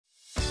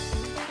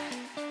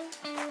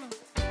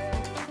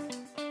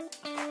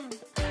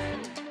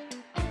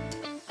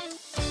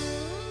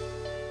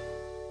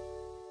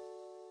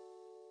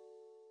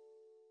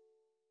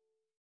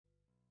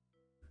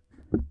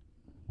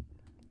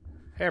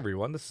Hey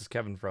everyone, this is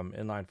Kevin from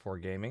Inline 4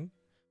 Gaming,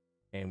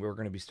 and we're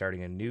going to be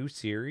starting a new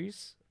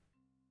series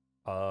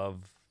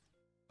of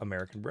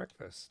American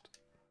breakfast,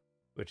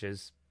 which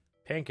is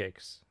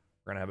pancakes.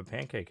 We're going to have a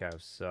pancake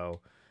house.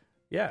 So,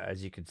 yeah,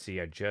 as you can see,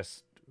 I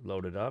just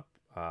loaded up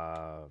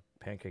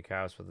pancake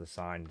house with a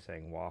sign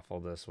saying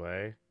waffle this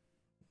way.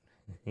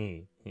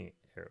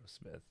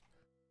 Aerosmith.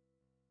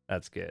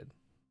 That's good.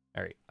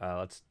 All right,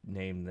 let's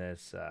name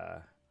this.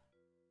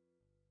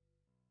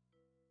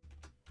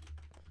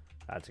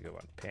 That's a good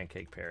one.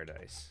 Pancake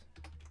Paradise.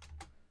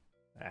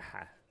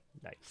 Aha,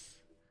 nice.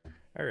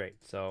 All right,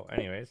 so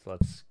anyways,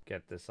 let's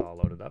get this all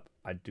loaded up.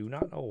 I do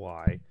not know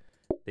why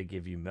they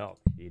give you milk.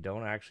 You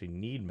don't actually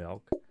need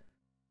milk,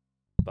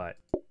 but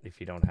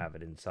if you don't have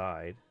it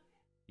inside,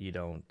 you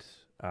don't,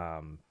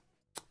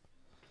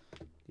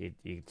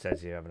 it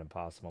says you have an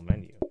impossible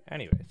menu.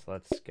 Anyways,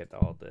 let's get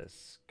all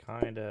this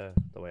kind of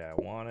the way I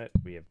want it.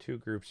 We have 2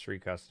 groups, 3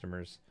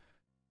 customers.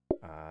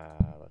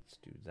 Let's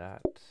do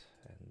that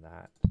and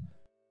that.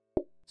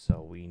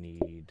 So we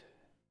need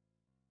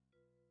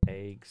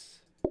eggs,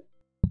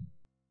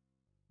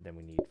 then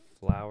we need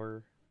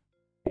flour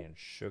and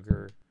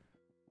sugar.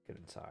 Get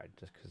inside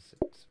just because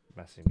it's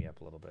messing me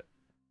up a little bit.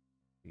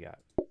 We got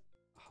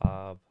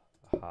hob,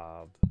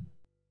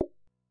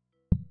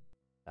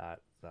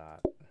 that,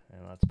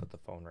 and let's put the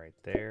phone right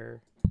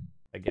there.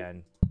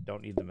 Again,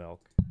 don't need the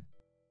milk.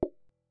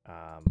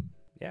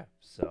 Yeah,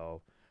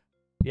 so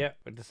yeah,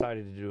 we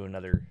decided to do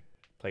another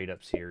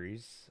PlateUp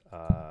series.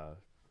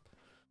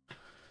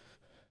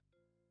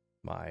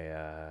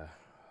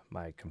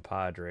 My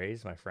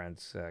compadres, my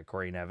friends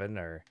Corey and Evan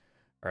are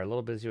a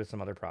little busy with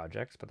some other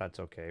projects, but that's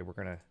okay. We're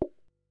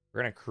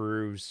gonna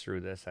cruise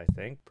through this, I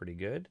think, pretty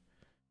good.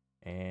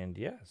 And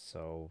yeah,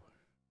 so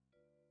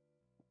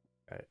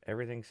got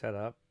everything set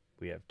up.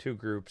 We have 2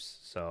 groups,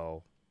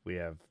 so we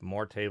have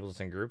more tables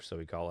than groups, so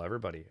we call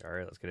everybody. All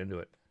right, let's get into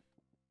it.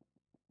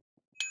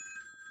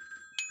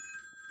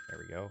 There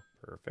we go.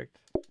 Perfect.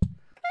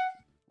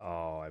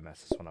 Oh, I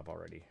messed this one up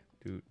already.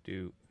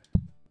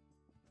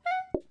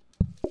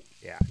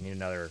 Yeah, I need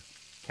another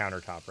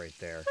countertop right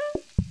there.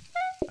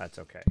 That's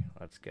okay.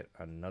 Let's get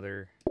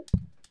another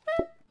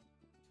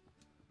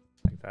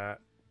like that.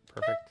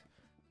 Perfect.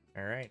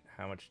 All right.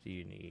 How much do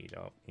you need?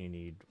 Oh, you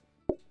need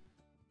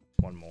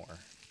 1 more.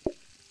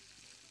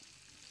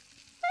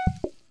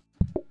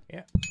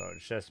 Yeah. So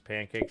it's just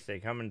pancakes. They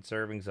come in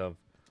servings of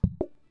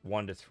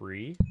 1 to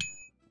 3.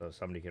 So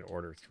somebody could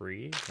order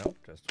 3. Nope,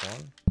 just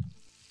 1.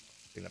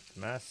 Clean up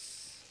the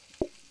mess.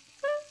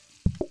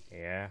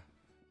 Yeah.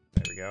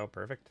 There we go.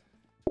 Perfect.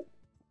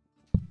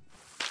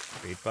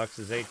 $8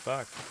 is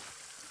 $8.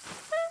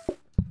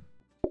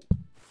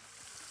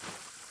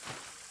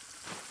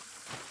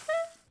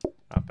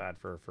 Not bad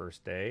for a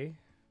first day.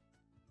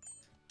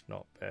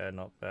 Not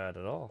bad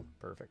at all.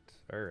 Perfect.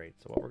 Alright,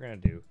 so what we're going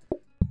to do,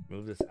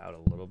 move this out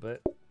a little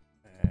bit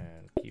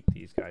and keep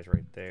these guys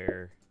right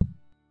there.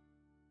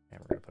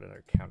 And we're going to put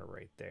another counter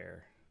right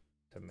there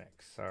to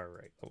mix.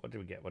 Alright, what did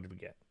we get? What did we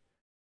get?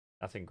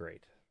 Nothing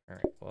great.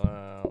 Alright,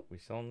 well, we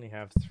still only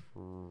have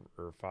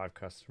 5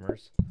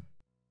 customers.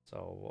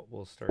 So what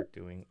we'll start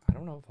doing, I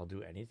don't know if I'll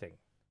do anything.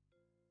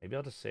 Maybe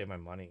I'll just save my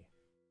money.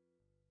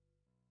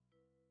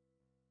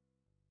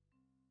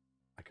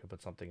 I could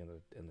put something in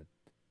the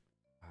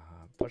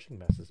pushing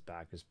messes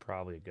back is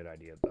probably a good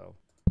idea though.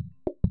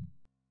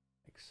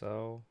 Like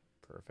so.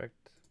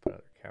 Perfect. Put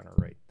another counter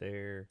right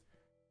there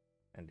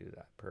and do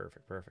that.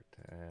 Perfect.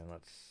 And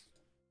let's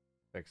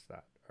fix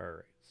that.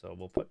 Alright, so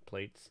we'll put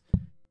plates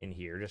in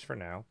here just for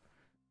now.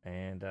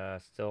 And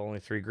still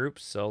only 3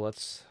 groups, so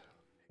let's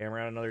hammer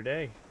out another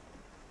day.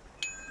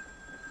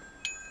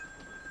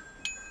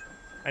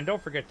 And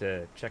don't forget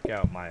to check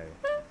out my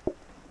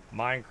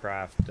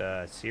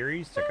Minecraft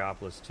series,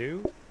 Techopolis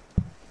 2.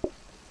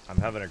 I'm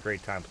having a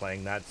great time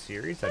playing that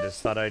series. I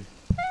just thought I'd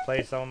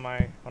play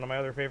one of my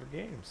other favorite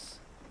games.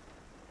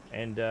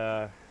 And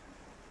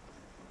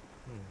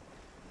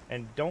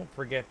don't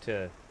forget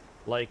to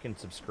like and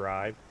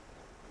subscribe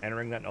and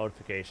ring that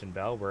notification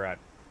bell. We're at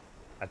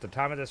the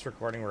time of this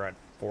recording, we're at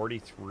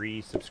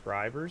 43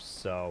 subscribers,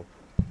 so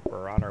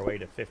we're on our way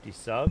to 50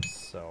 subs.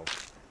 So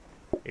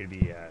it'd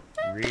be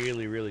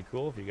really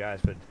cool if you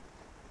guys would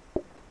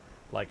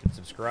like and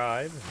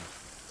subscribe.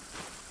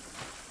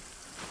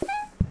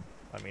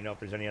 Let me know if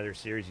there's any other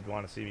series you'd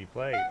want to see me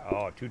play.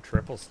 Oh, 2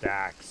 triple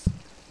stacks.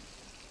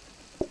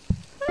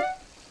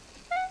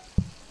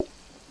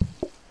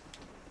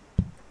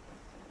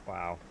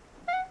 Wow.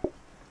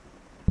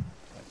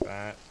 Like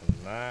that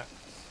and that.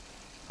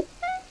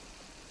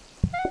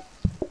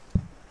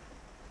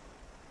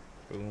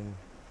 Boom.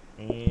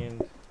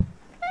 And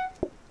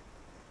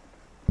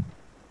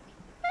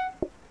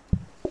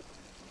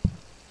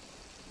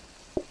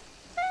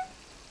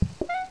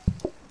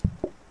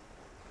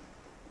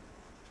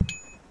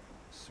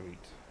sweet.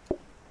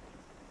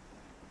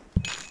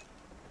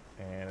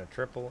 And a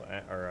triple,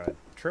 or a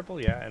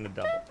triple, yeah, and a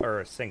double, or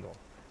a single.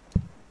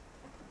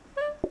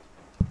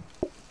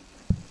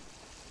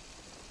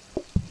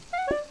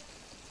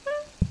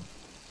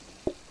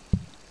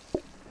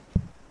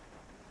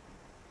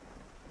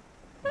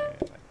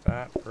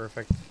 that.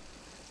 Perfect.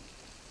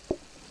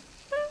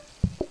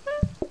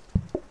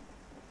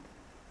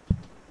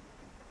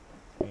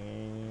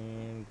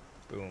 And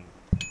boom.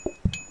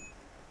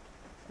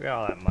 We got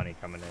all that money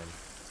coming in.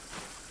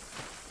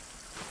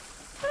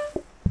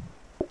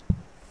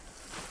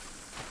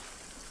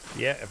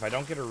 Yeah, if I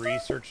don't get a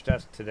research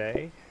desk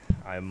today,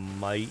 I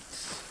might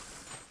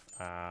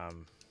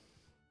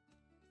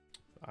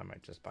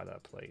just buy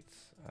that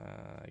plates.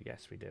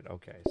 Yes, we did.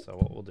 Okay, so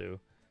what we'll do,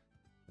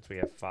 since we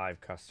have 5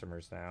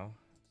 customers now,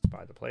 let's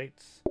buy the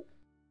plates,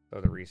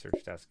 throw the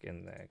research desk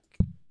in the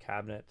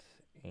cabinet,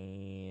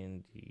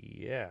 and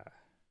yeah.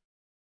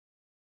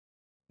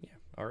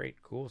 All right,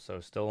 cool. So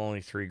still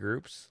only 3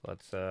 groups.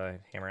 Let's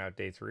hammer out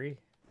day 3.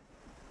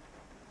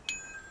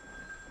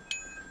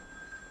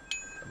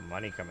 The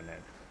money coming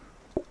in.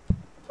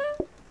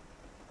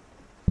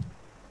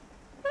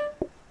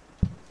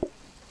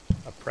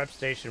 A prep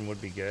station would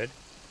be good.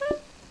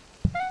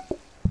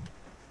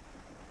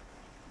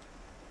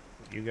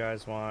 You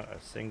guys want a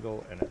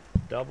single and a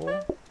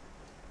double.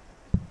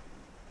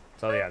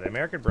 So yeah, the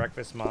American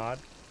Breakfast mod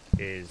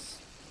is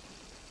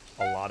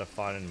a lot of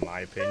fun in my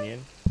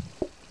opinion,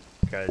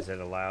 because it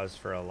allows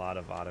for a lot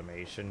of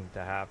automation to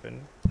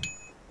happen,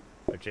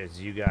 which, as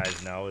you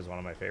guys know, is one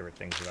of my favorite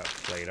things about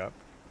PlateUp.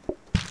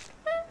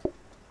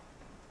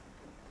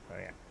 So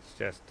yeah, it's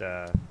just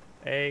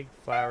egg,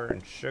 flour,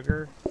 and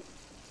sugar.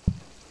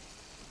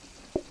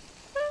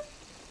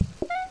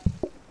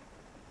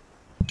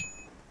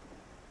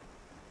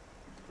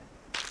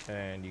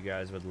 And you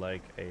guys would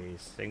like a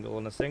single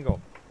and a single.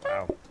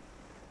 Wow.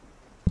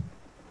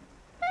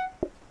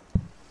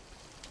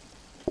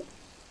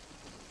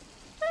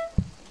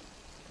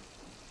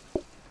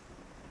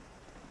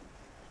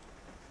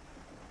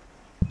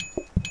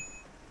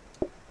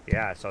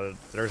 Yeah, so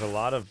there's a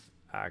lot of,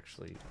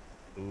 actually,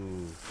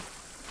 ooh,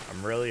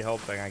 I'm really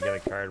hoping I get a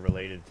card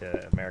related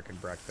to American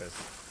Breakfast.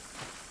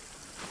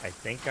 I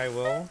think I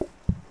will.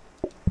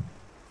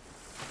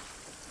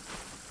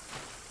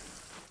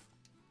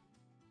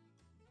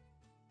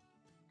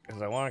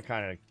 Because I want to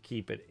kind of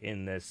keep it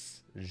in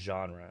this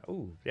genre.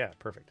 Ooh, yeah,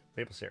 perfect.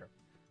 Maple syrup.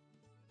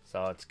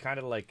 So it's kind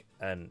of like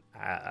an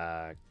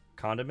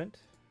condiment.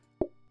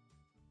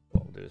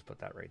 What we'll do is put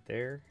that right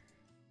there.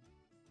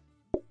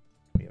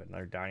 We have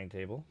another dining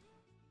table.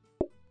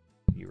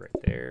 You right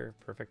there.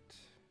 Perfect.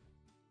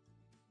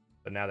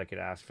 But now they could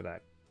ask for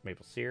that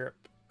maple syrup.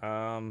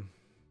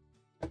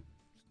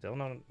 Still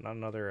not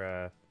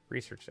another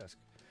research desk.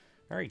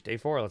 All right, day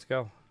 4. Let's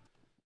go.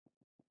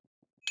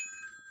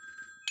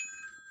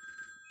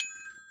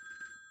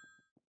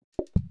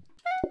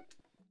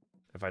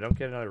 If I don't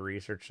get another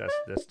research desk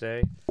this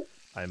day,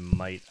 I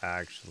might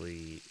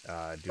actually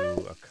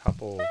do a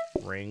couple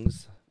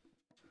rings.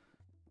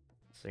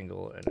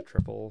 Single and a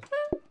triple.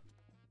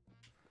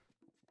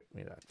 Give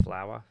me that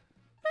flour.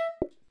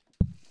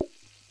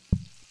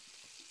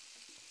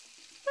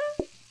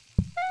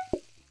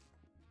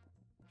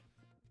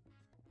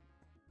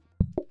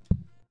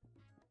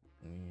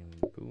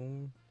 And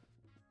boom.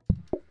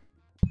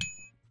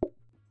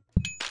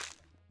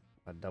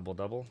 A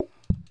double.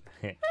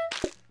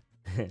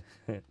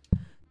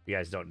 You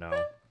guys don't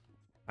know,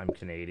 I'm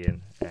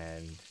Canadian,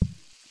 and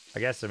I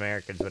guess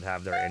Americans would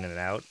have their in and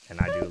out, and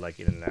I do like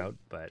in and out,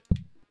 but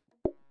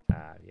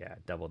yeah,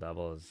 double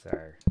is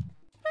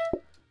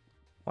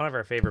one of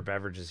our favorite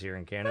beverages here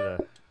in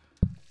Canada.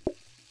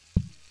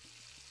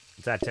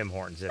 It's at Tim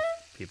Hortons, if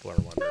people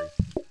are wondering.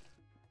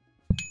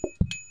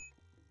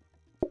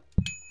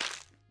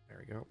 There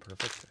we go,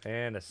 perfect.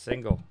 And a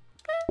single.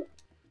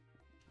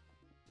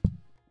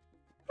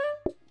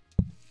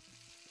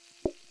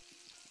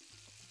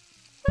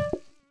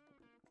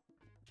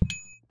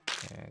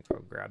 And go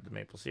grab the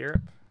maple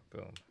syrup.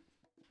 Boom.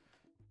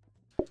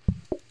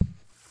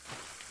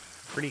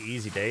 Pretty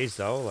easy days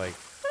though, like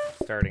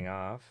starting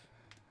off.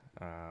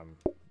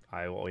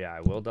 I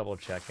will double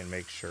check and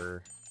make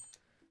sure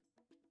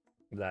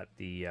that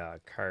the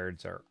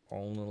cards are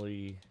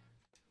only,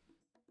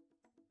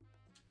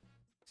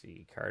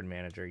 see, card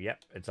manager, yep,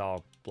 it's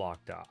all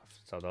blocked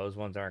off, so those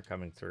ones aren't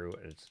coming through.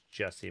 It's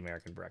just the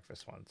American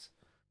Breakfast ones.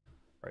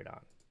 Right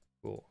on.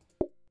 Cool.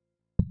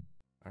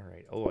 All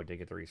right. Oh, I did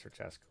get the research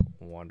desk.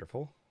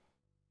 Wonderful.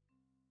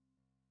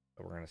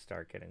 So we're gonna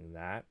start getting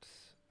that.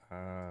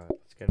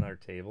 Let's get another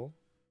table.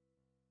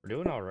 We're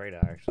doing all right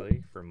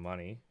actually for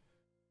money.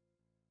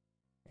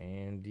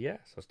 And yeah,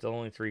 so still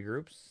only 3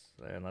 groups,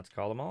 and let's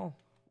call them all.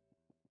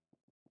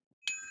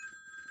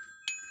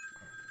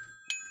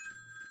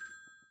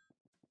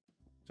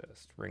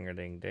 Just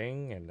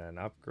ring-a-ding-ding, and then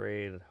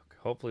upgrade.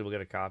 Hopefully we'll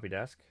get a copy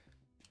desk.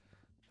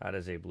 That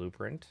is a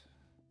blueprint,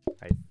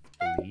 I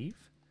believe.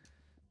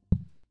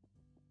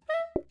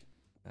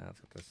 Let's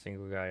get the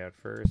single guy out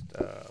first.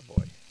 Oh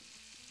boy.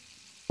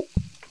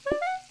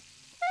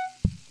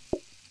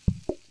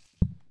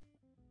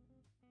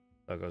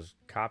 So it goes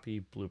copy,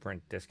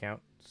 blueprint,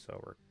 discount. So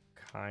we're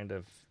kind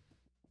of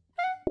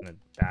in a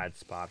bad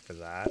spot for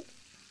that.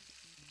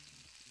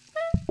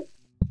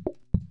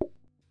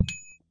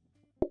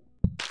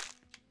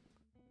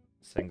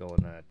 Single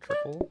and a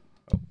triple.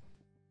 Oh,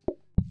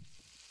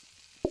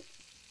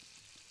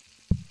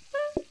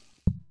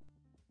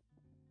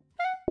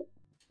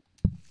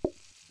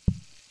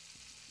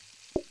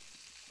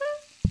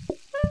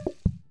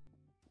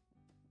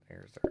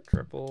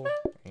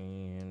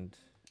 And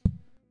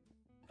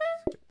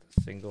let's get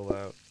the single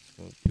out. Let's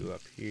move you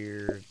up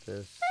here.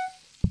 This.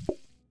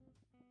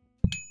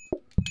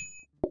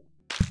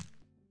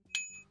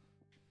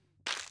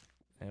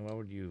 And what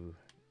would you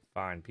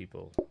find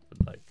people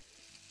would like?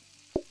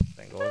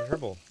 Single and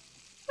triple.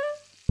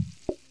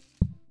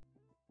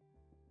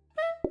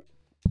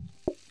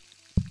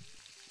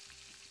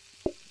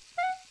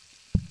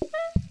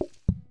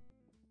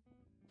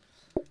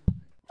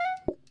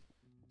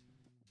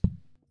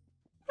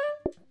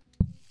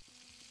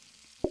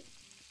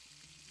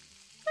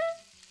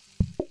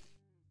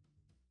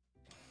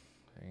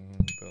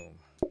 And boom.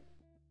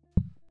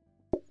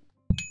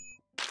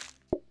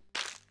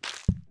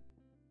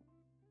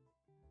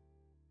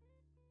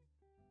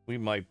 We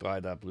might buy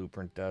that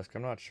blueprint desk.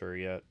 I'm not sure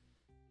yet.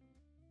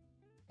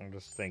 I'm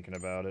just thinking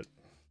about it.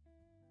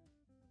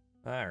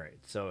 Alright,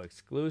 so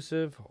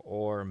exclusive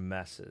or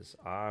messes?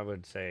 I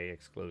would say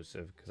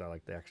exclusive because I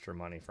like the extra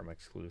money from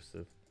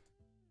exclusive.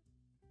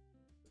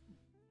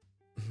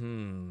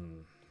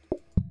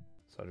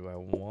 So do I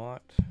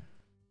want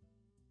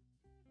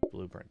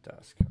blueprint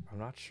desk? I'm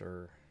not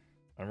sure.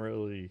 I'm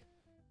really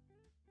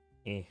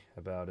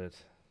about it.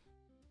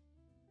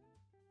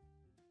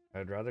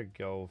 I'd rather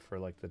go for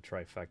like the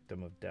trifecta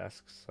of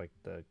desks, like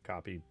the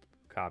copy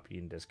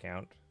and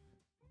discount.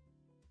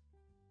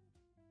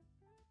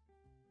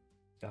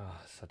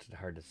 Such a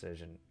hard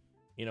decision.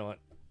 You know what?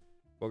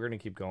 We're gonna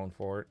keep going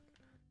for it.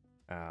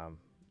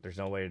 There's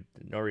no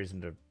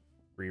reason to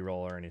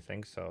re-roll or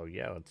anything. So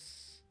yeah,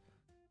 let's.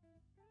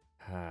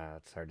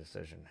 It's a hard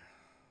decision.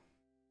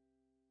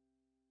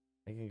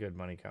 Making good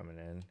money coming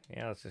in.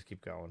 Yeah, let's just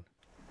keep going.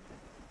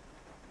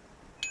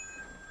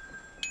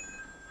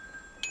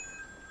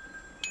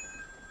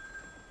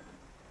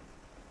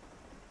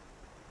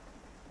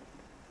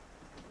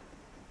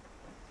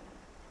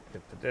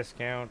 Get the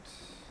discount.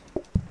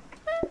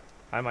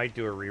 I might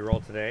do a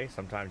reroll today.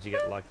 Sometimes you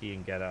get lucky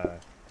and get a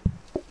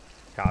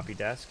copy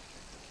desk.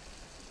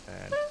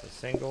 And it's a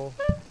single.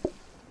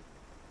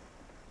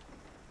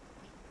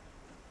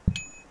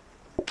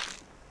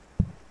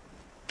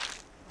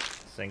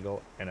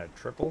 Single and a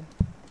triple.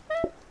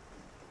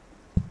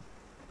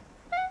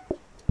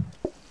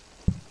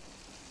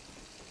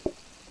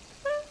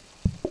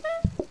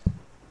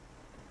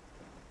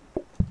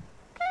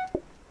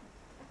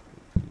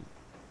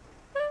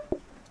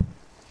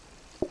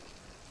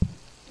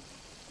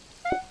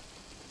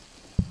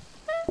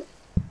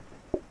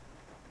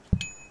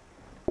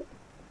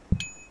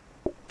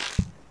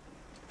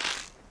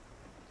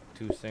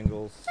 Two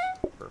singles.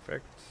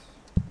 Perfect.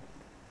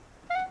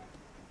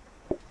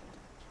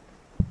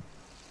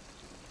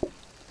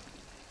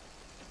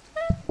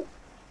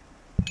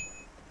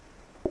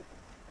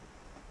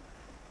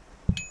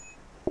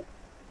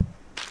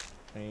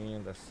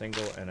 And a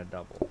single and a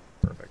double.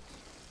 Perfect.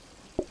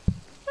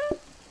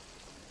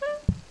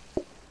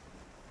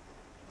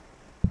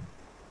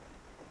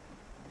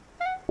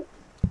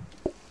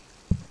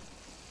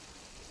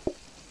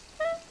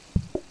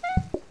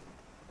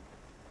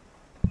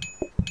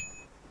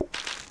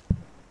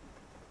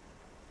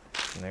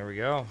 And there we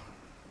go.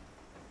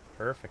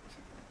 Perfect.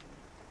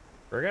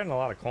 We're getting a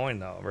lot of coin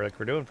though. We're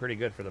doing pretty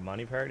good for the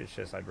money part. It's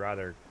just I'd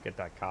rather get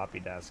that copy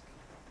desk.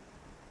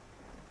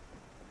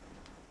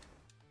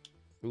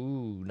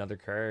 Ooh, another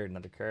card,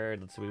 another card.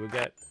 Let's see what we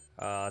get.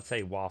 Let's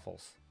say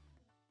waffles.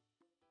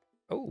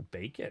 Oh,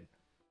 bacon.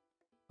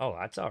 Oh,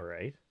 that's all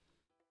right.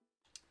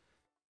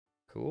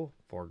 Cool.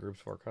 4 groups,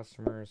 4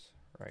 customers.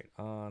 Right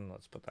on.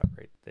 Let's put that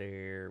right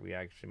there. We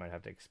actually might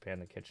have to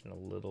expand the kitchen a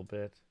little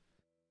bit.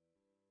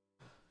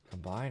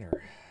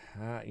 Combiner.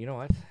 You know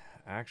what?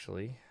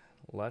 Actually,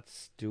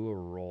 let's do a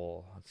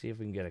roll. Let's see if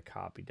we can get a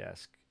copy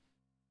desk.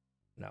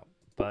 No,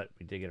 but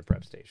we did get a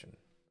prep station.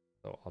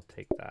 So I'll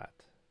take that.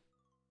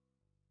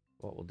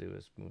 What we'll do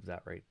is move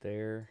that right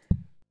there.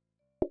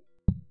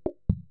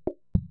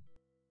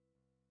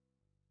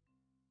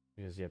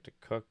 Because you have to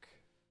cook,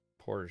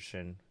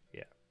 portion,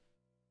 yeah.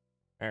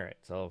 All right,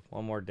 so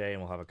one more day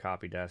and we'll have a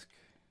copy desk.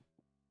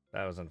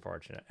 That was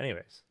unfortunate.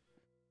 Anyways,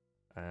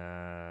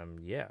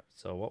 yeah.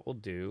 So what we'll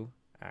do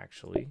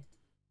actually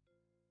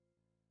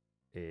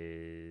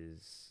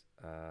is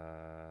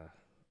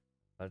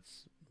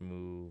let's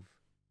move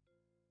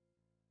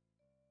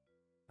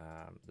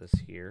this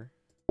here,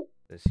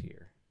 this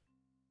here.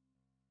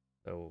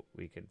 So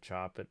we can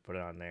chop it, put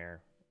it on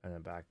there, and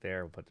then back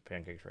there, we'll put the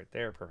pancakes right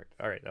there. Perfect.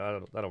 All right,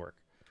 that'll work.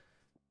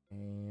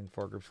 And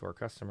 4 groups, 4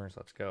 customers.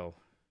 Let's go.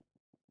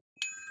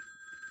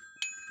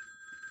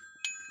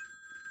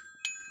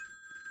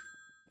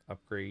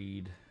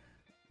 Upgrade.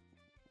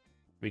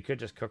 We could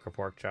just cook a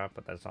pork chop,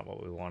 but that's not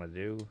what we want to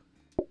do.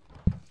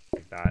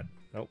 Like that.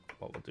 Nope.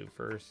 What we'll do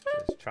first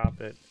is chop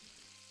it,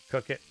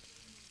 cook it,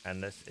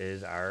 and this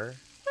is our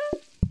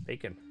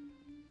bacon.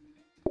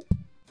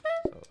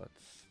 So let's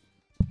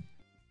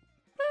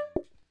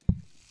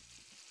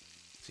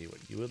see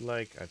what you would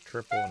like. A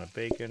triple and a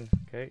bacon.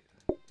 Okay.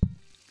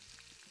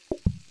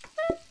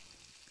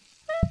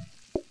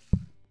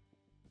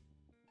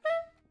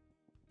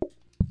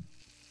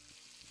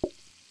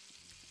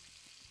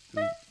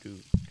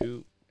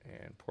 do,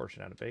 and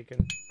portion out of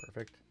bacon.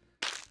 Perfect.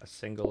 A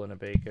single and a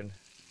bacon.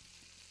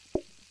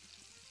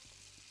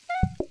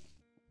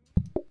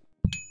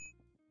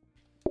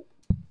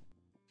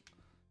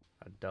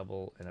 A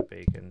double and a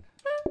bacon.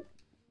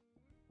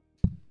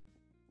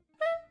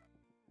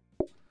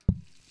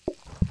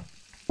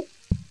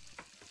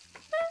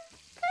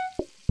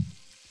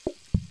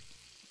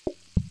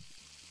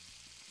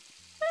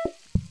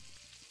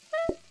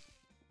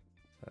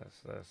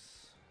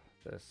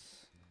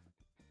 This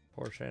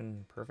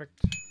portion, perfect.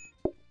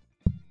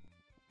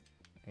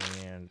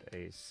 And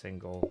a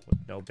single with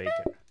no bacon.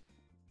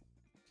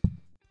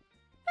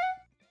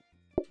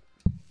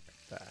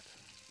 Like that.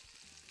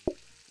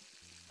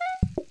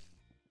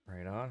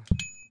 Right on.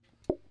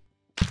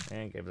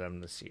 And give them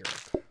the syrup.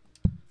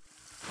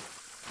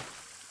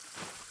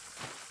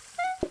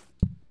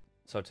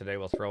 So today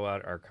we'll throw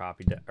out our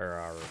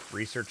our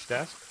research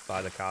desk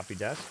by the copy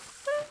desk.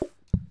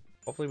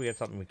 Hopefully we get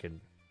something we can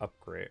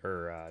upgrade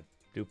or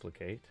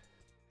duplicate.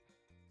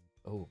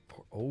 Oh,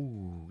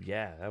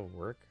 yeah, that would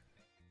work.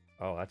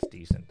 Oh, that's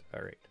decent.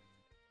 All right.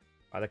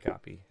 By the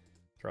copy.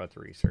 Throw out the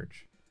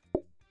research.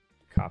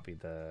 Copy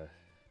the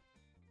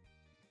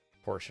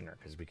portioner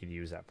because we could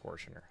use that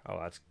portioner. Oh,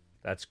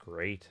 that's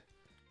great.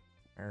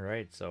 All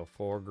right, so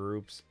 4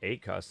 groups,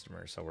 8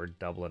 customers. So we're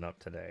doubling up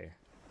today.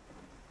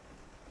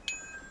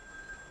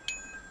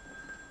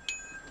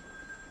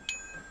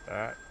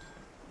 That.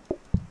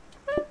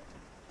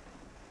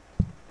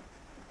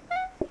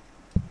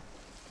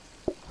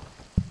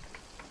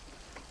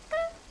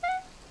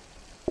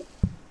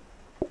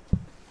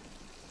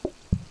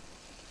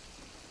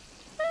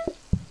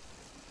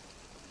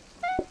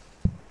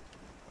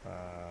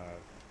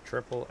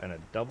 Triple and a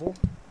double.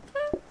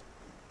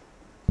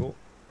 Cool.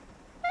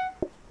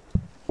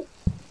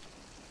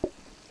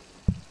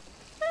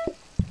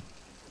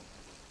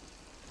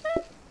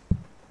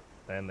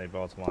 Then they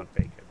both want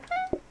bacon.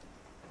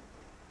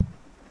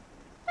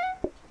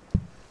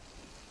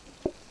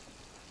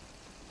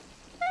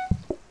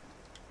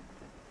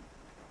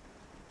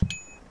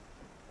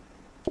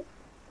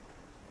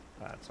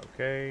 That's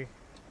okay.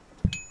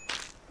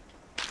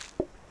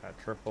 A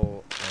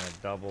triple and a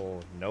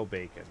double, no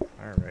bacon.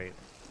 All right.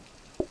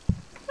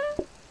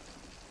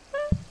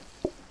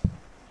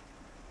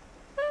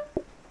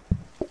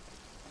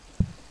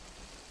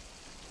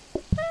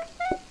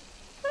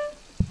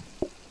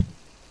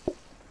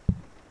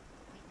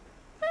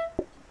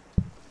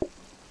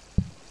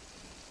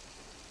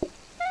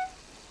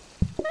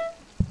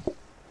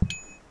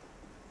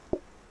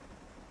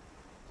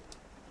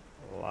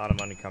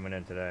 Coming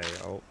in today.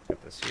 Oh,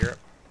 get the syrup.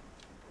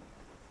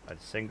 A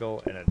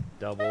single and a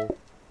double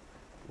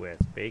with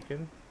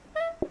bacon.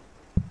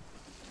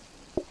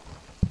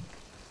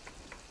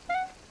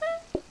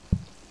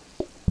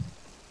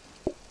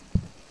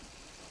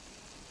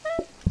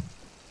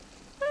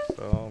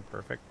 So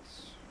perfect.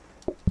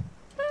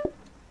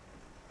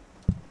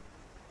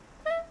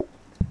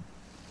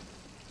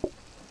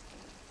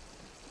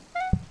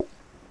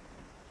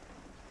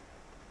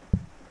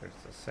 There's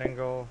the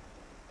single.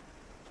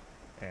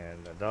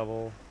 And a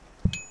double.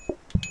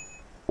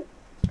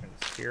 And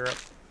syrup.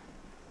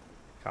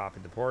 Copy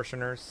the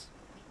portioners.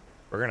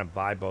 We're going to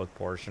buy both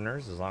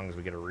portioners as long as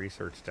we get a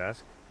research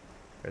desk.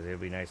 Because it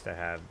would be nice to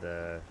have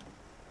the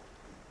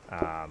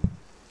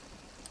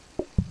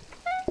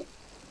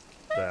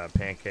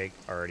pancake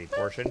already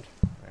portioned.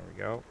 There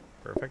we go.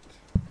 Perfect.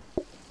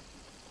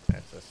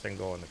 That's a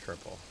single and a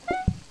triple.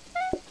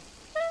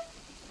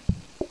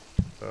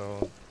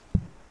 So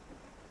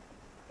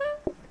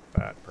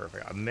that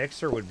perfect. A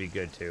mixer would be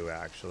good too,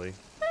 actually.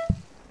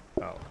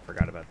 Oh,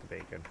 forgot about the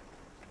bacon.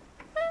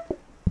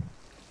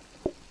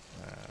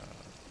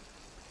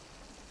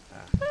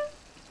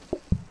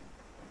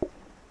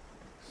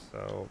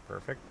 So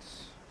perfect.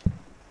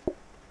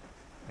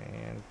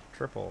 And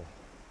triple.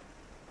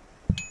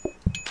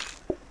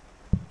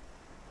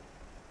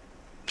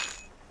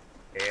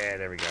 Yeah,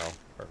 there we go.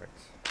 Perfect.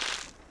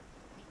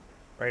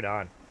 Right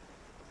on.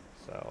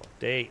 So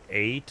day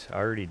 8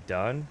 already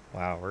done.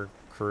 Wow, we're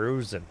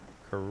cruising.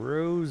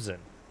 Cruising.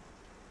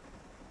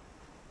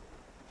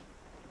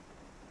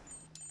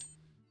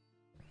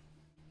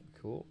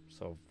 Cool.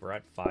 So we're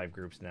at 5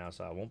 groups now,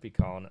 so I won't be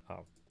calling it.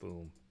 Oh,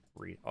 boom.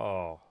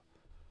 Oh.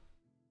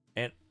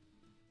 And.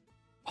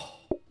 Oh.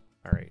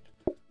 Alright.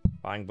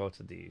 Buying both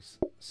of these.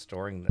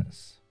 Storing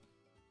this.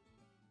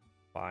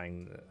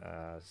 Buying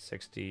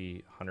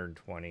 60,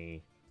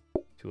 120,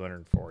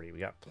 240. We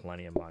got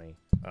plenty of money.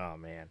 Oh,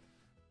 man.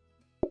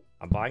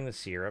 I'm buying the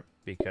syrup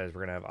because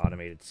we're going to have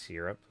automated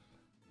syrup.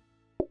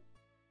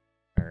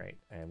 Alright,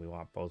 and we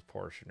want both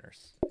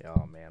portioners.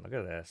 Oh, man, look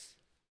at this.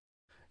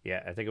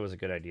 Yeah, I think it was a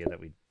good idea that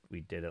we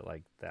did it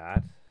like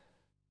that.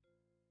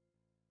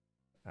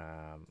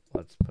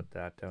 Let's put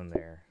that down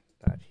there.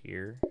 That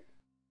here.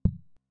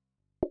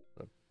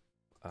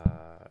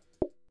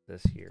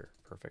 This here.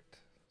 Perfect.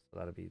 So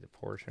that'll be the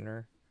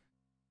portioner.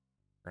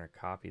 We're going to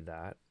copy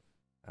that.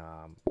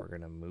 We're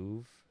going to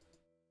move.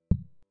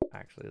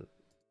 Actually,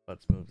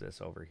 let's move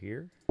this over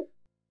here.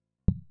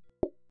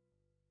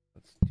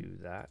 Let's let's do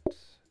that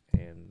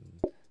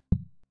and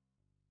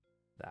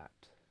that.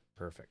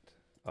 Perfect.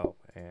 Oh,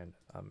 and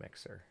a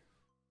mixer.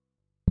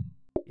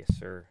 Yes,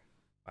 sir.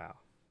 Wow,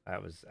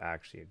 that was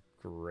actually a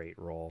great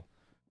roll.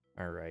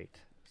 All right,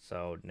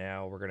 so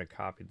now we're gonna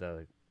copy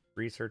the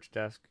research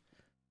desk.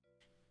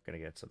 Gonna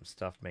get some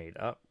stuff made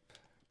up.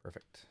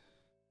 Perfect.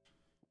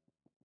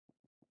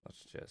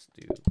 Let's just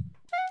do.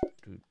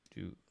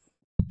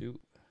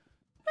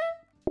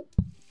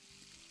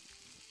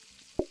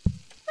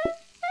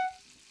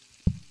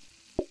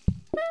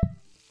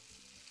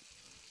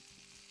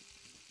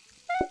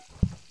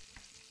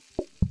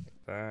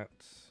 Like that.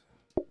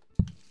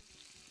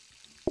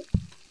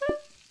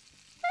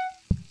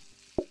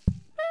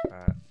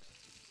 That.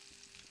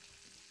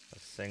 A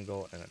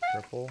single and a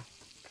triple.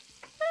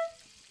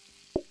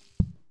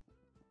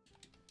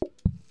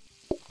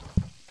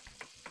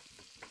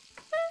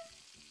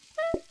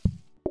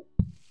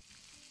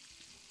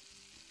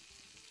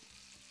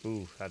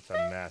 Ooh, that's a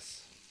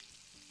mess.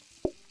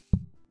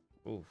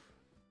 Ooh,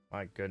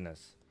 my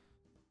goodness.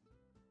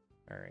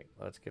 All right,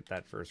 let's get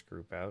that first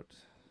group out.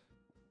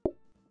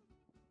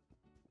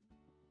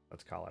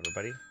 Let's call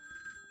everybody.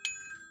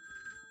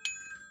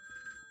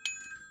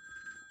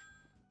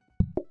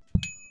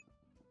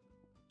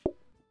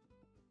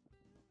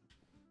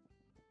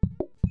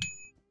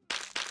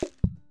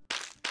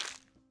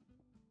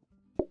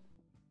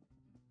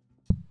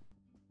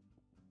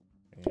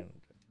 And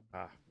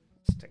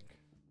stink.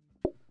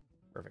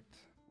 Perfect.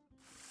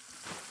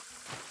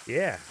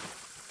 Yeah.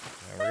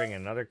 And we're getting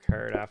another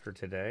card after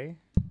today.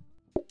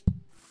 This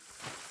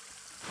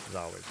is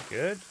always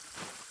good.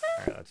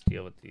 All right, let's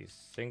deal with these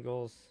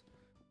singles.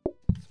 So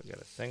we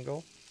got a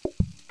single.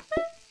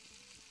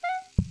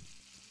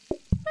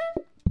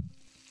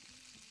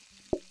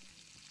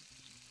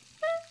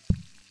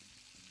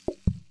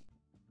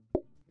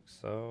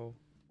 So,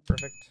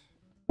 perfect.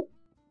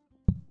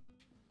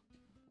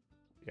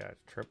 We got a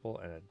triple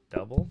and a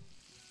double.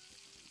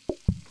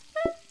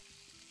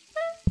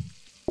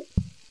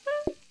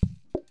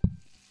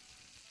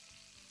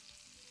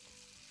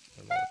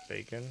 And more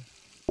bacon.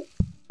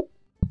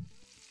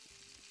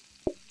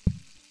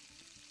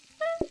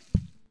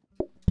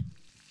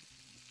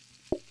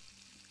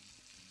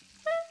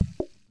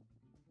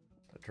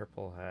 The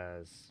triple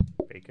has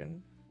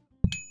bacon.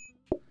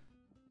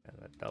 And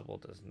the double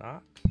does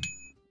not.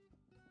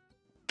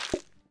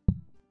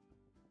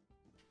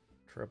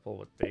 Triple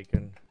with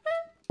bacon.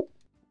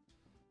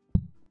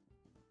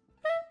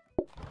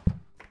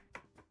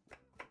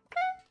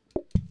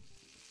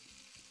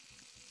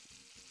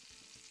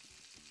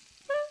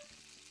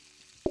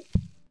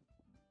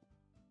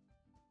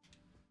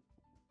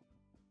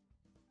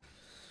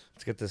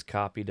 Let's get this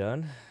copy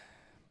done.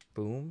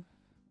 Boom.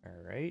 All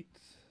right.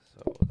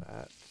 So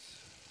that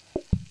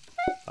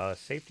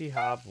safety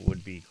hob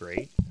would be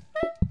great.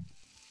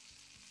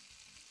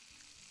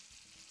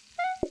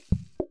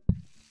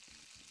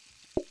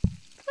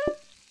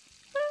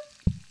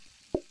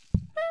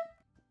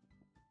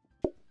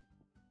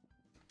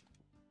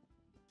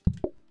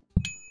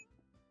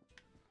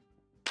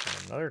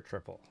 And another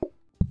triple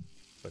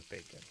with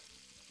bacon.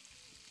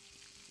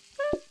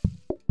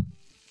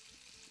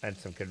 And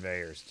some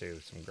conveyors too,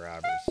 some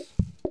grabbers.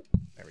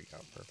 There we go,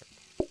 perfect.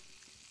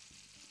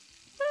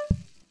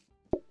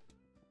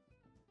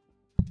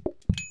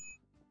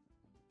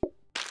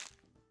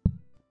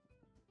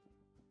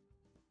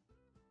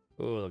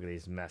 Ooh, look at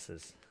these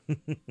messes.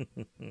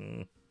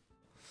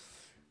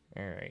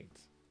 Alright.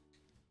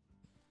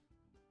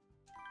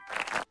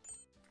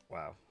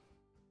 Wow.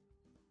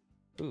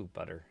 Ooh,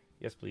 butter.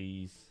 Yes,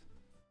 please.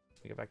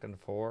 Can we get back down to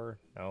 4?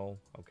 No?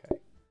 Okay.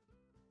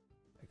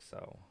 Like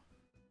so.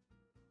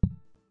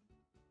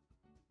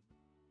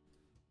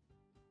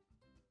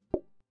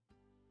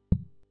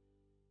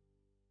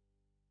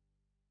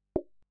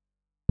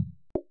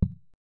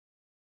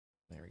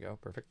 There we go,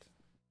 perfect.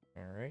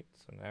 Alright,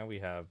 so now we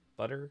have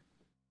butter,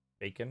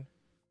 bacon,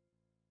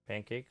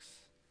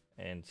 pancakes,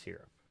 and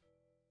syrup.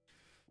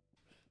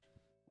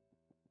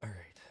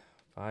 Alright,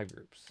 5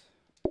 groups.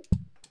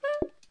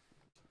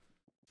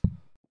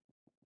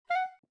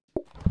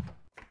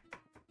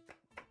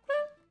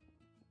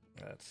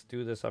 Let's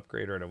do this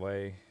upgrade right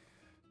away.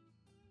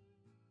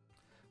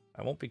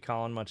 I won't be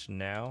calling much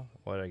now.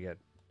 What did I get?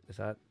 Is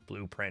that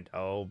blueprint?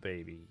 Oh,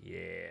 baby.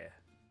 Yeah.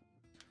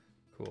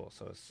 Cool.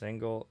 So a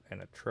single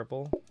and a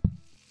triple.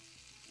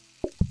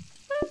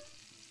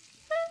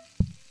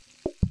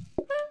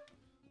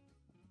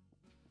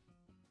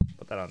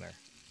 Put that on there.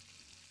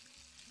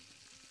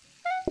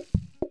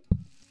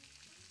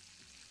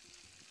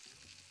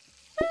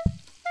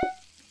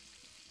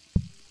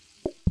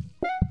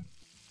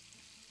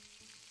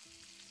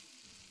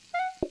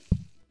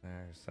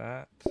 There's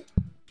that.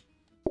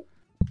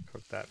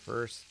 Cook that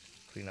first.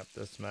 Clean up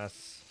this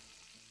mess.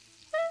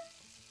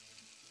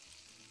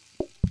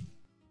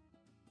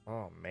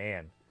 Oh,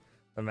 man.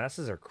 The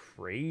messes are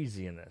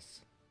crazy in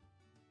this.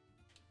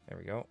 There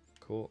we go.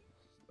 Cool.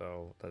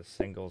 So the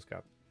single's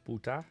got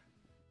puta.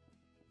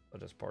 I'll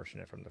just portion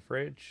it from the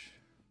fridge.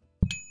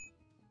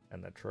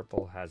 And the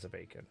triple has a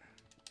bacon.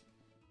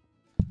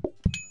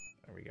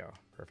 There we go.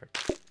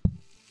 Perfect.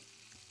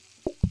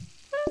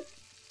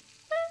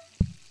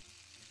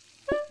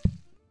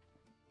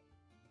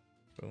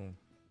 Boom.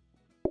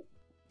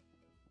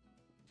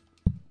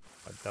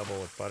 A double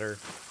with butter.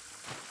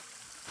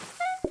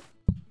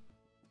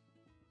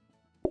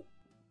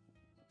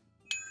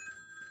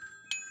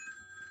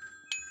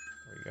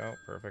 There we go.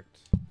 Perfect.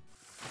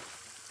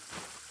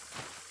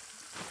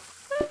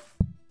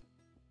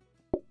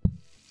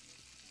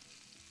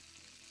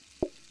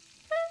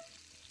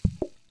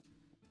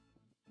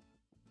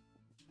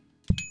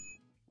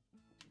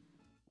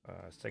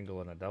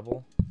 Single and a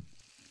double.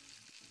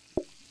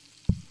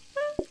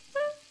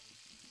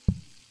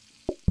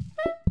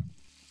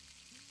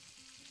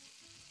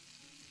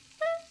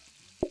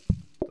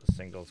 The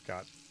single's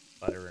got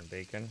butter and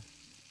bacon.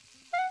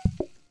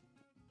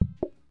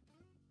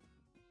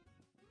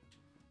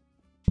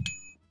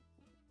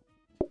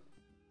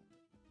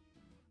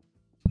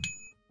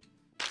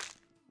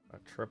 A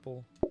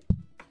triple.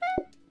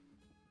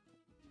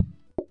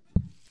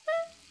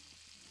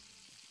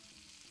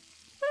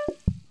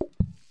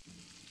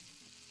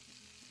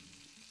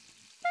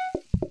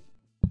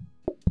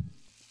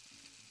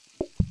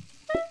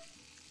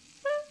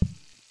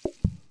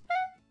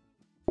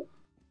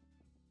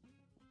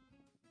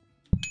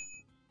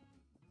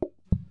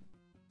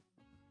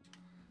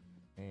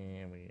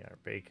 And we need our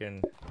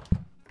bacon.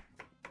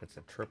 It's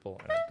a triple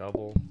and a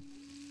double.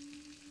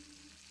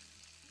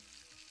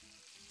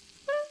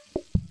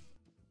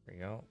 There we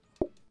go.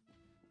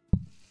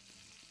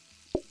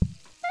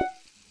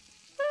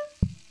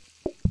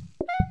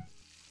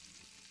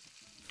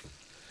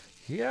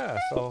 Yeah,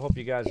 so I hope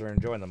you guys are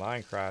enjoying the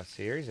Minecraft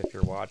series. If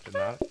you're watching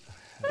that,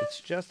 it's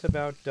just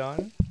about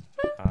done.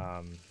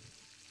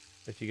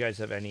 If you guys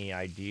have any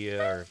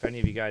idea, or if any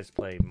of you guys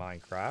play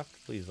Minecraft,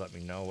 please let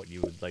me know what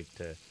you would like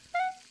to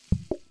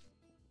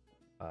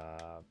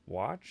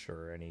watch,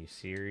 or any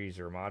series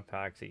or mod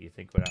packs that you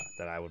think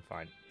that I would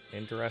find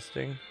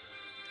interesting.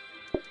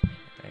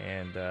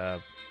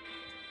 And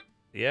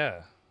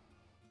yeah.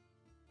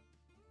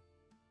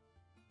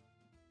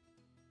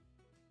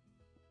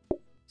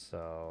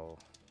 So,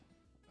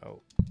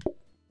 like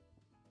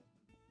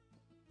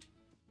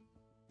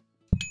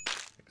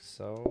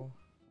so.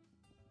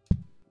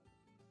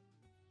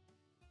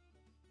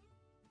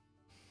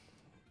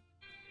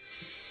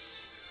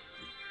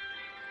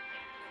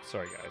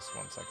 Sorry guys,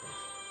 1 second.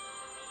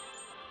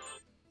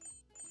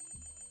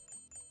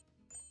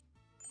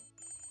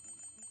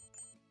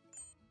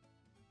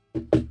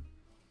 There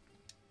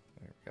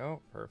we go,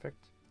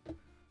 perfect.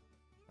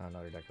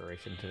 Another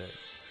decoration today.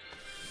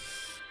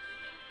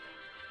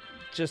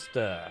 Just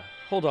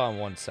hold on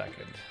 1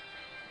 second.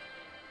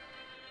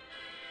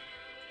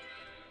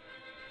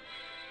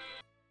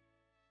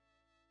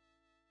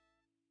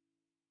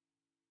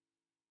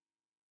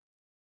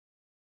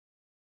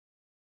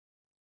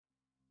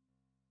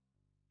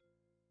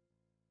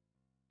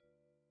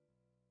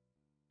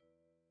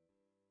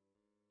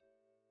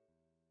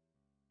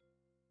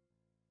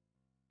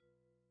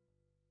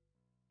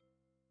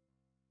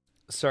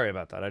 Sorry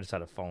about that. I just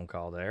had a phone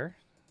call there.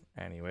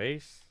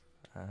 Anyways,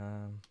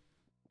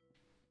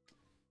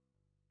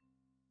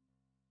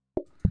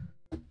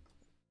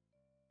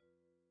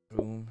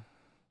 boom.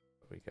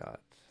 We got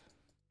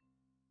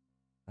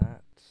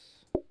that.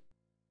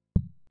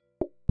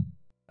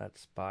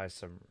 Let's buy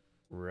some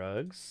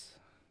rugs.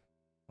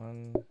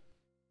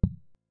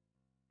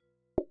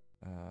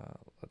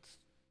 Let's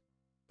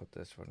put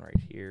this one right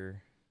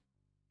here.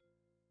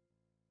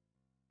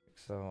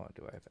 So,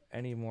 do I have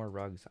any more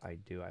rugs? I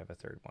do. I have a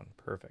third one.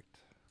 Perfect.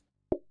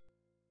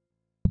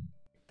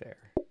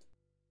 There.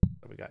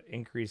 So we got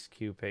increased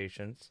queue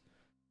patience.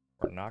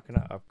 We're not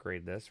going to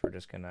upgrade this. We're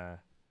just going to...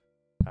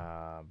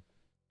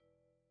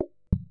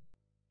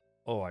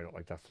 oh, I don't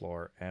like that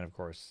floor. And of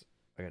course,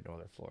 I got no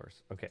other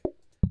floors. Okay.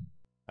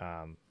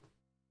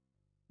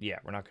 Yeah,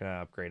 we're not going to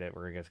upgrade it.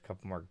 We're going to get a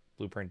couple more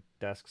blueprint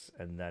desks,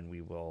 and then we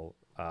will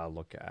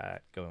look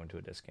at going to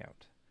a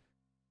discount.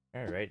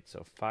 All right,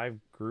 so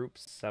 5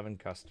 groups, 7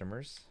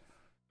 customers.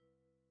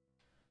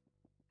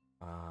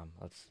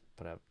 Let's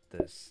put up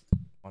this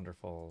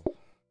wonderful...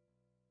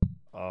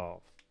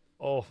 Oh.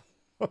 All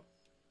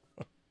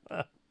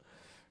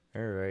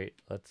right,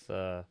 let's...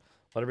 what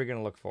are we going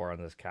to look for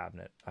on this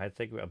cabinet? I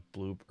think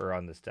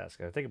on this desk.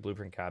 I think a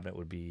blueprint cabinet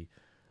would be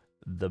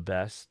the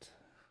best.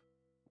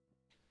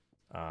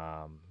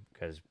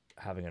 Because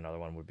having another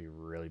one would be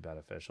really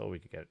beneficial. We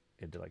could get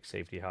into like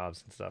safety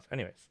hobs and stuff.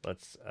 Anyways,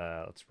 let's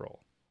roll.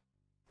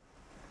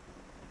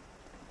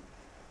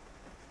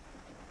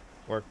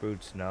 Work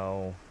boots,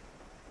 no.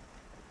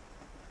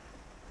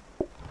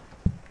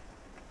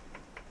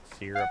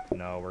 Syrup,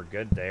 no. We're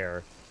good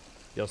there.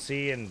 You'll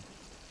see in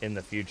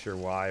the future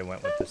why I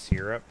went with the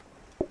syrup.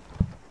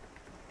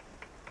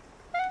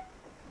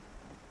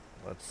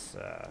 Let's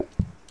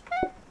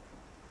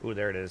ooh,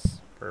 there it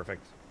is.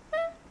 Perfect.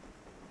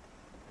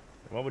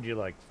 What would you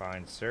like,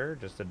 fine sir?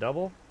 Just a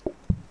double?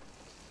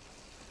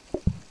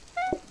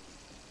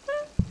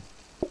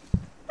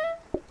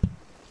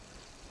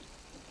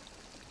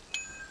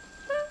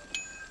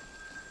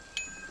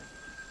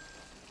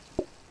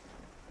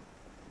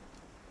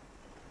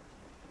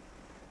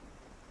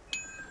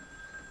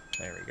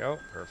 go.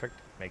 Perfect.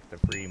 Make the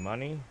free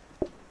money.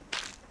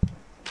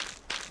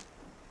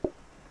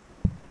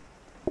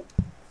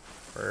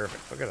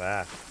 Perfect. Look at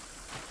that.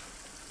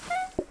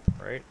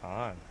 Right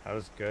on. That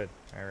was good.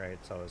 Alright,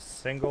 so a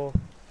single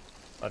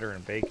butter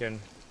and bacon.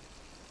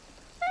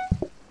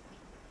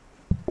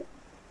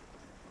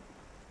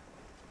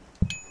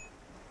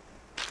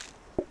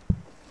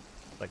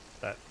 Like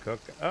that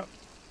cook up.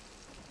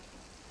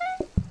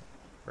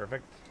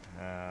 Perfect.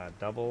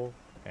 Double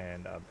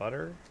and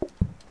butter.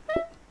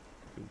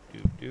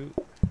 Do.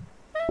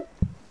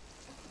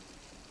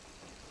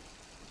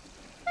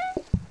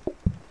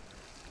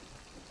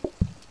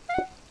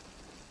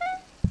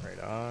 Right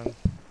on.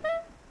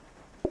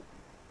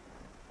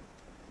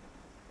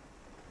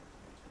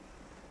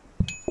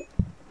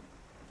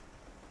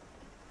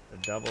 The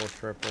double,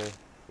 triple.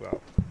 Well.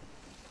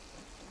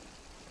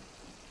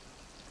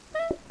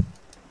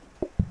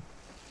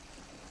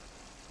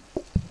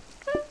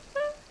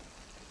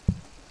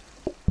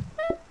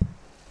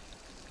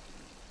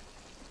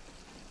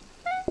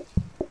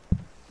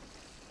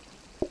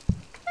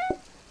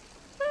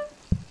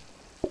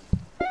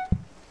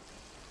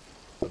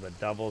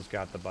 The doubles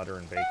got the butter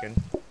and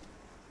bacon.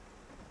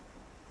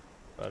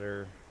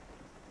 Butter,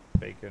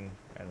 bacon,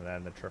 and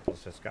then the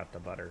triples just got the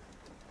butter.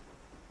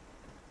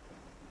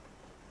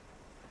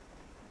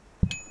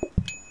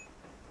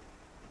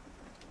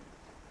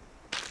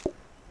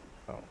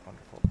 Oh,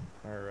 wonderful.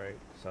 Alright,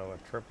 so a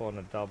triple and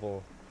a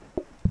double.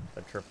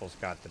 The triples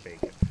got the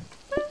bacon.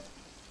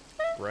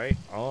 Right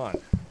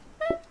on.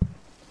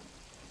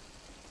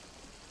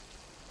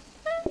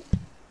 Oh,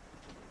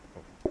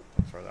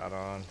 let's throw that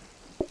on.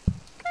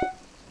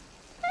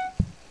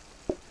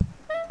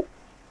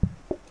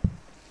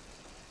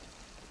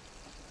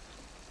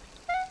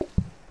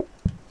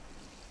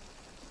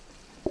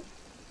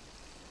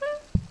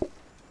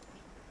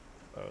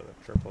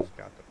 Triples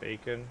got the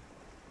bacon,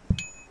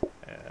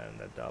 and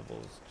the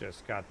doubles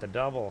just got the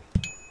double.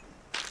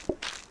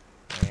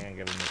 And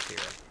give them the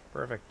syrup.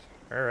 Perfect.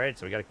 All right,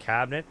 so we got a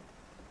cabinet.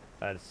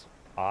 That's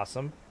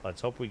awesome.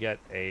 Let's hope we get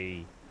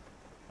a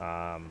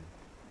hob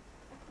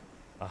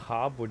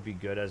would be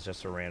good as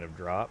just a random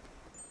drop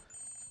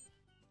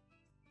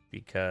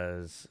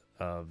because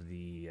of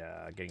the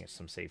getting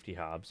some safety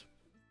hobs,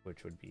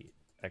 which would be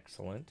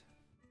excellent.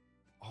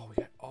 Oh, we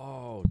got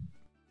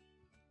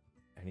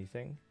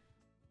anything.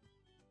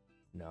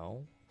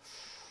 No.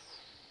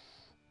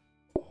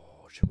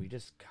 Oh, should we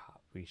just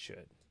we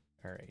should.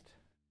 All right.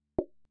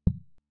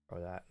 Throw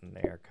that in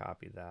there,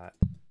 copy that,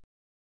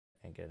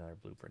 and get another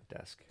blueprint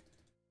desk.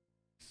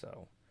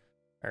 So,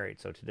 all right.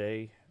 So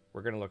today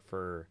we're gonna look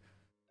for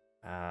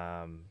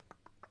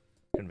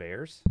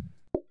conveyors.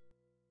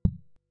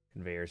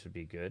 Conveyors would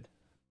be good.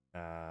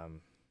 I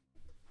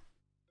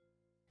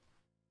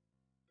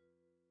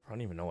don't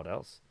even know what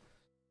else.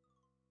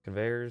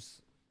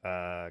 Conveyors.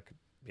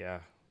 Yeah.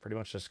 Pretty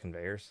much just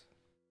conveyors.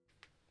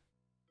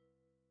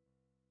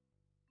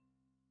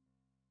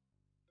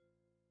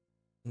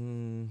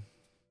 I'm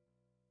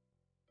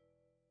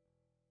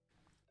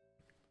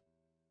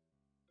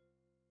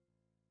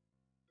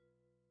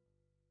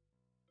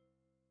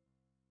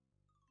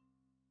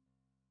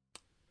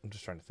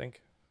just trying to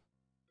think.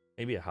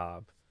 Maybe a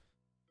hob.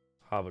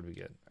 Hob would be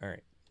good. All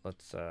right.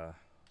 Let's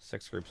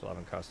 6 groups,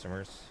 11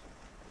 customers.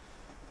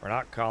 We're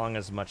not calling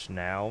as much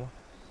now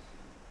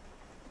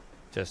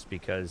just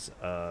because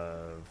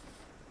of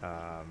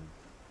how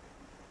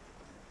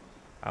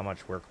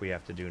much work we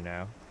have to do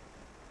now.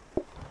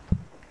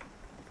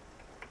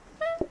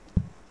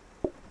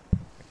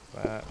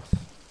 Like that.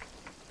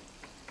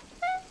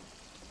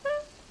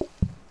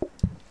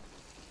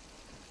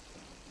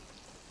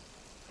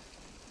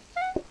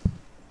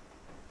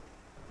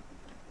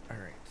 All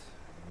right.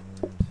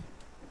 And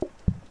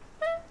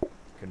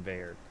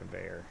conveyor.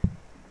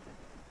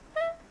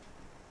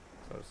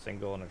 So a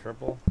single and a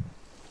triple.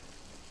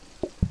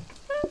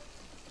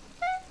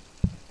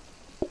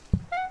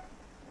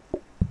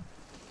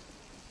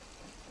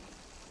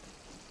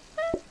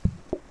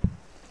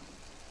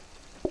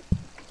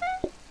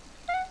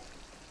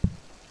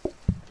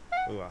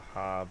 Ooh, a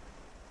hob.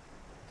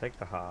 Take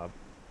the hob.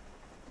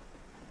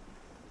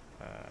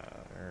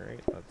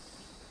 Alright, let's...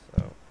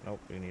 Oh, nope,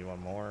 we need one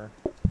more.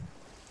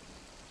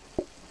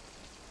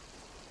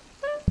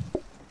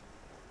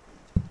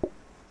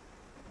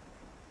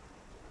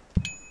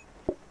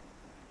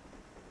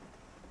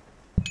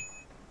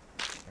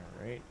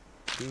 Alright,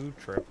 2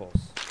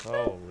 triples.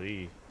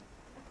 Holy.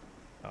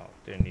 Oh,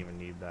 didn't even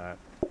need that.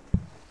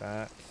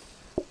 That.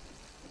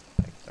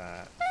 Like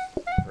that.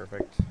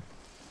 Perfect.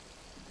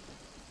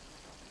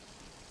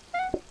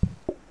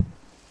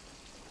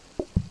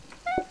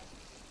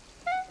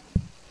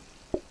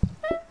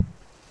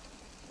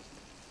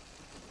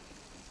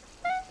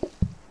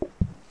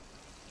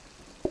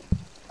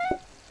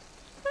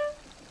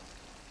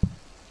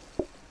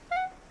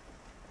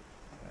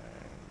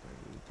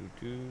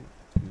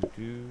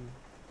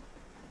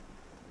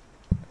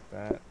 Like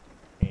that.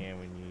 And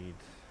we need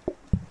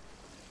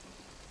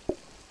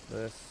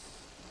this.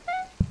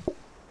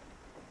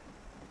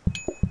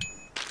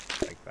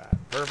 Like that.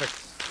 Perfect.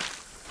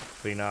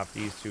 clean off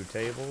these 2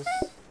 tables.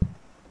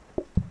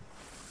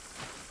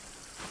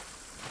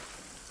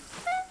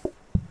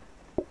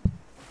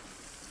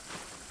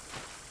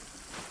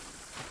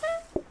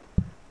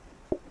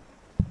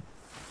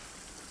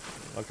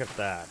 Look at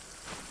that.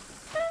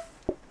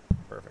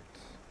 Perfect.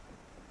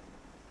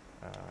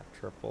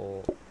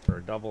 Triple or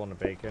double on the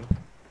bacon.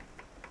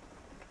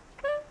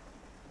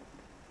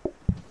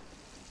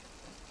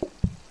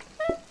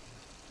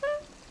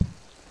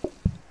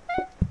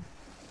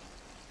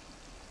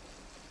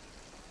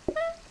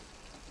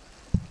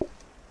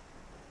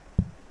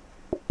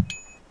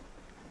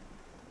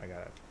 I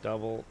got a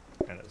double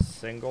and a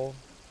single.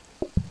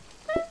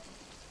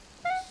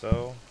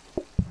 So.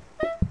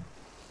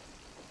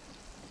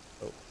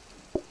 Oh.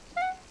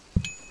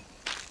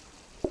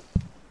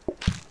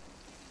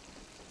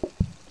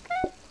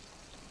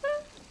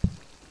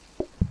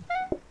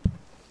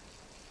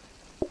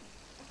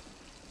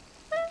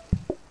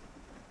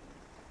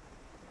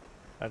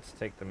 Let's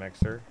take the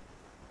mixer.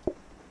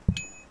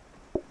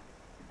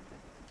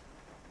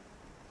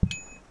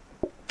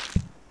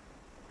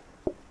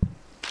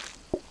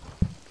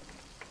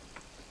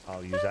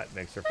 I'll use that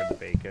mixer for the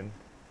bacon.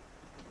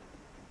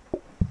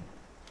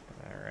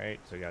 Alright,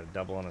 so we got a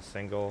double and a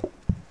single.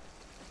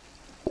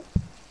 A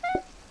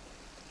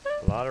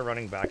lot of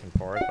running back and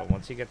forth, but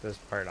once you get this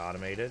part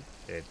automated,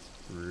 it's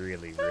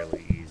really,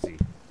 really easy.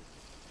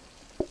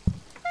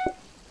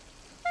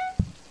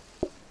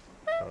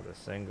 So the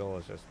single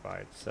is just by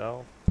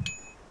itself.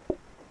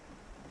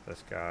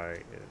 This guy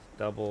is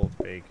double,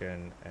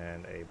 bacon,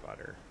 and a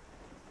butter.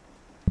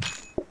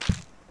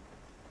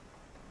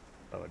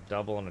 So a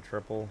double and a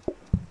triple.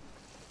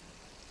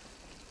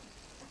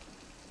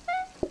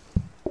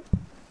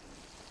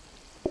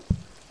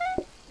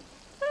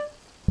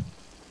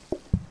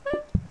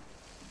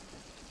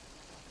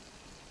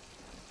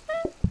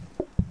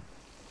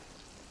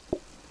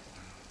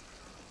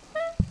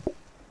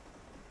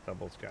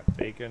 Double's got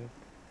bacon.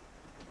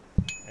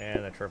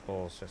 And the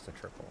triple is just a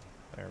triple.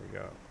 There we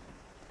go.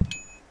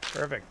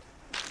 Perfect.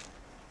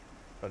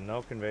 But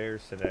no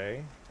conveyors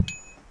today.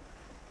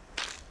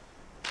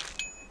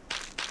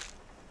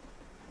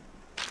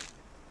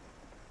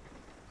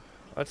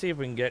 Let's see if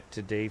we can get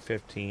to day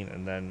 15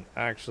 and then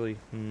actually,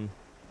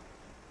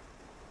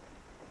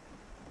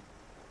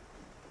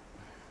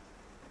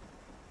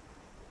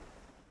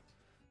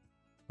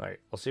 Alright,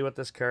 we'll see what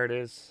this card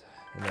is,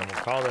 and then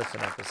we'll call this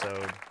an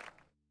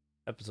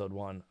episode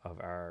 1 of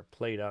our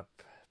PlateUp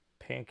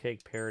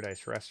Pancake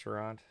Paradise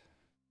restaurant.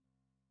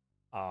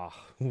 Ah,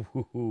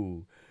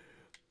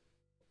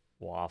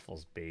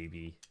 waffles,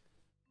 baby.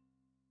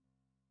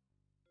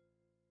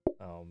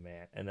 Oh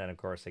man, and then of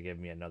course they give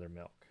me another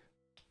milk.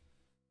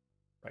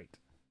 Right.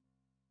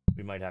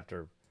 We might have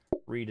to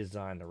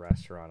redesign the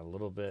restaurant a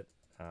little bit.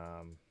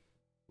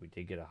 We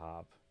did get a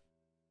hob.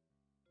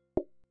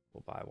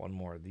 We'll buy one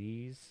more of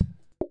these.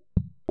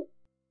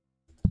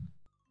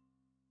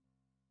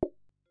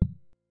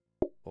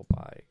 We'll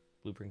buy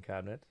blueprint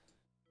cabinet.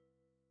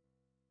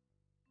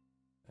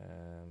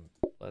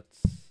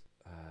 Let's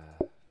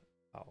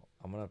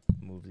I'm gonna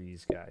move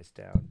these guys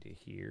down to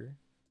here.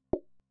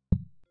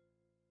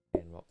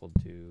 And what we'll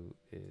do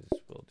is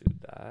we'll do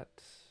that.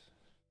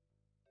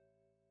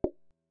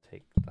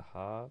 Take the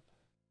hob,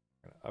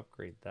 we're going to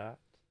upgrade that,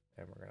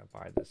 and we're going to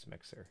buy this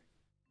mixer.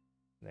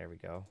 There we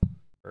go.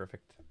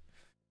 Perfect.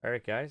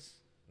 Alright guys.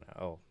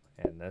 Oh,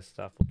 and this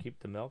stuff, we'll keep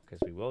the milk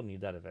because we will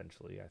need that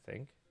eventually, I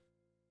think.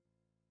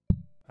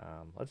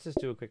 Let's just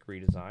do a quick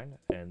redesign,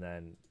 and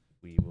then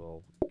we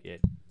will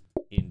get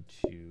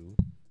into...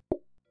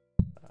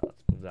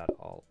 let's move that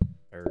all...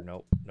 Or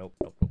nope.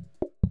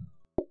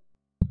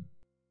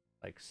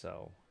 Like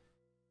so.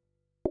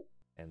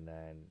 And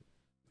then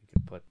we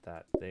can put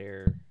that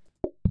there.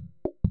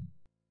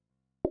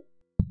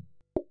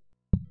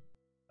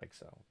 Like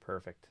so.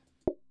 Perfect.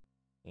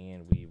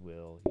 And we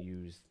will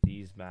use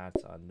these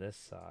mats on this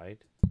side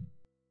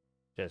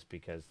just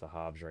because the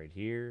hob's right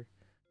here.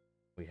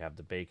 We have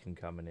the bacon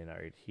coming in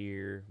right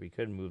here. We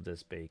could move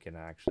this bacon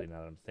actually,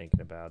 now that I'm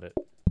thinking about it.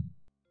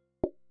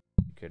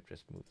 We could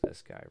just move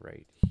this guy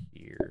right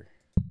here.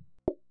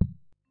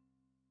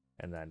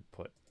 And then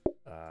put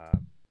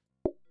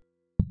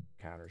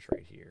counters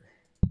right here.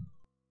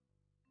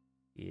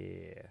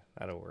 Yeah,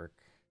 that'll work.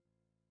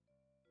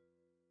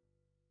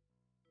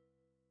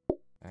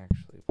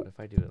 Actually, what if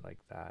I do it like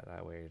that?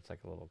 That way it's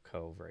like a little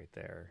cove right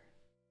there.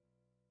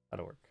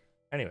 That'll work.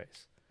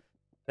 Anyways,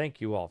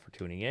 thank you all for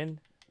tuning in.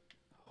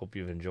 Hope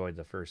you've enjoyed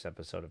the first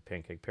episode of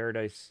Pancake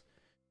Paradise.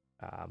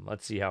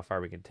 Let's see how far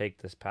we can take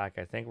this pack.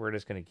 I think we're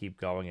just going to keep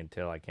going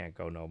until I can't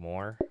go no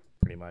more.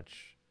 Pretty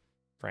much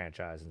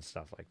franchise and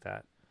stuff like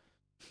that.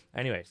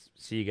 Anyways,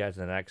 see you guys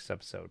in the next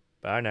episode.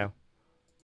 Bye now.